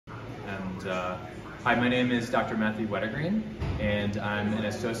Hi, my name is Dr. Matthew Wettergreen, and I'm an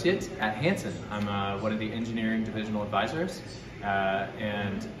associate at Hanszen. I'm one of the engineering divisional advisors,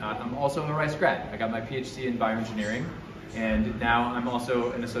 and I'm also a Rice grad. I got my PhD in bioengineering, and now I'm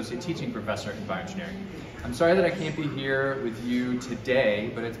also an associate teaching professor in bioengineering. I'm sorry that I can't be here with you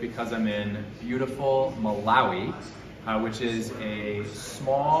today, but it's because I'm in beautiful Malawi, which is a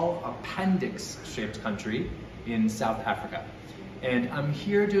small appendix-shaped country in South Africa. And I'm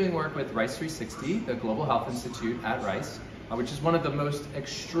here doing work with Rice 360, the Global Health Institute at Rice, which is one of the most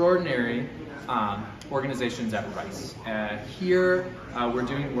extraordinary organizations at Rice. Here we're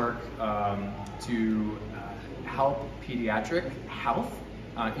doing work to help pediatric health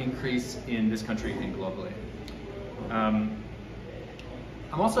increase in this country and globally.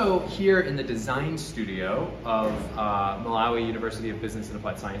 I'm also here in the design studio of Malawi University of Business and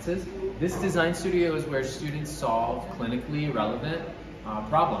Applied Sciences. This design studio is where students solve clinically relevant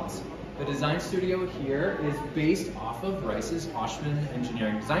problems. The design studio here is based off of Rice's Oshman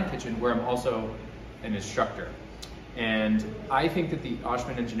Engineering Design Kitchen, where I'm also an instructor. And I think that the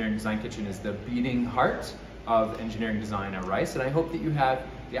Oshman Engineering Design Kitchen is the beating heart of engineering design at Rice, and I hope that you have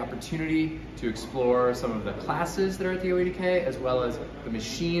the opportunity to explore some of the classes that are at the OEDK, as well as the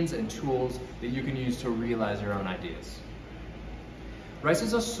machines and tools that you can use to realize your own ideas. Rice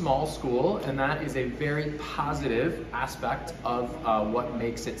is a small school, and that is a very positive aspect of what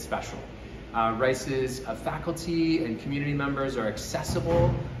makes it special. Rice's faculty and community members are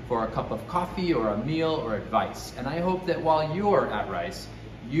accessible for a cup of coffee or a meal or advice, and I hope that while you're at Rice,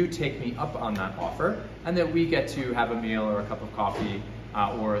 you take me up on that offer, and that we get to have a meal or a cup of coffee,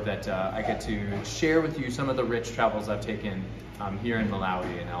 or that I get to share with you some of the rich travels I've taken here in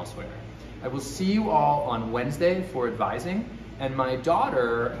Malawi and elsewhere. I will see you all on Wednesday for advising, and my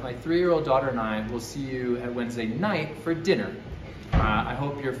daughter, my 3-year-old daughter, and I will see you at Wednesday night for dinner. I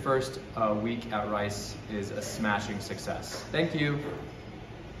hope your first week at Rice is a smashing success. Thank you.